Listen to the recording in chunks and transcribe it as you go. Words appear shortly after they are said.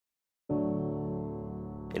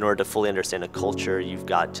In order to fully understand a culture, you've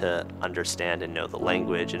got to understand and know the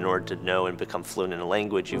language. In order to know and become fluent in a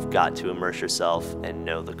language, you've got to immerse yourself and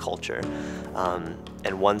know the culture.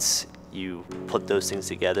 And once you put those things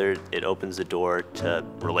together, it opens the door to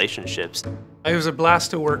relationships. It was a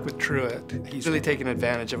blast to work with Truett. He's really taken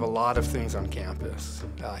advantage of a lot of things on campus.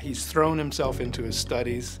 He's thrown himself into his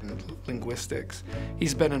studies in linguistics.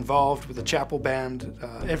 He's been involved with the chapel band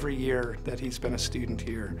every year that he's been a student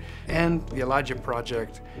here. And the Elijah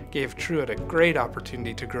Project gave Truett a great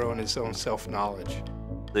opportunity to grow in his own self-knowledge.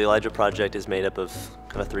 The Elijah Project is made up of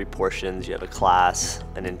kind of 3 portions. You have a class,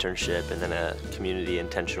 an internship, and then a community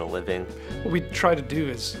intentional living. What we try to do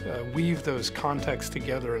is weave those contexts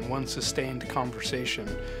together in one sustained conversation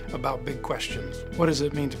about big questions. What does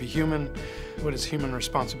it mean to be human? What does human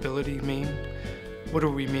responsibility mean? What do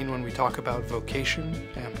we mean when we talk about vocation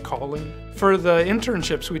and calling? For the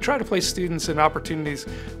internships, we try to place students in opportunities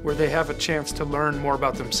where they have a chance to learn more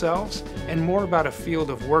about themselves and more about a field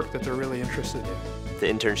of work that they're really interested in. The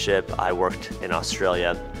internship, I worked in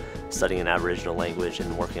Australia studying an Aboriginal language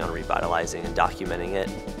and working on revitalizing and documenting it.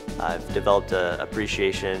 I've developed an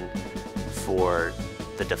appreciation for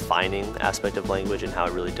the defining aspect of language and how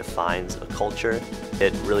it really defines a culture.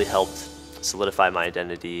 It really helped solidify my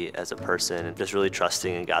identity as a person and just really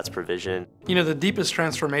trusting in God's provision. You know, the deepest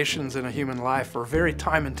transformations in a human life are very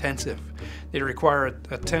time intensive. They require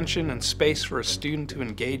attention and space for a student to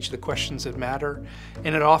engage the questions that matter,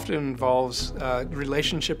 and it often involves a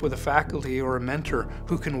relationship with a faculty or a mentor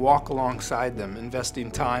who can walk alongside them, investing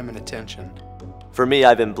time and attention. For me,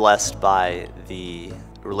 I've been blessed by the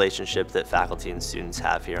relationship that faculty and students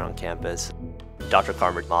have here on campus. Dr.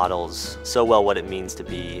 Carmer models so well what it means to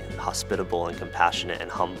be hospitable and compassionate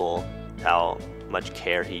and humble, how much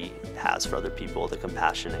care he has for other people, the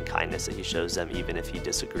compassion and kindness that he shows them even if he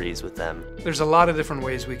disagrees with them. There's a lot of different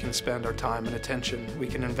ways we can spend our time and attention. We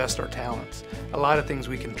can invest our talents. A lot of things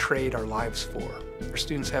we can trade our lives for. Our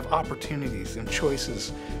students have opportunities and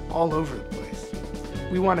choices all over the place.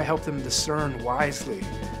 We want to help them discern wisely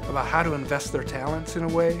about how to invest their talents in a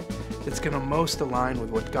way that's going to most align with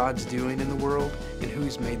what God's doing in the world and who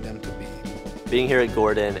He's made them to be. Being here at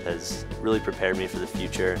Gordon has really prepared me for the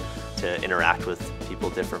future to interact with people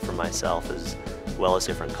different from myself as well as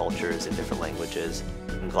different cultures and different languages.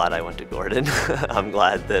 I'm glad I went to Gordon. I'm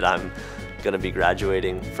glad that I'm going to be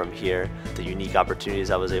graduating from here. The unique opportunities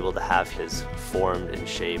I was able to have has formed and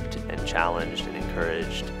shaped and challenged and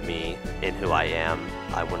encouraged me in who I am.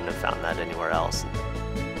 I wouldn't have found that anywhere else.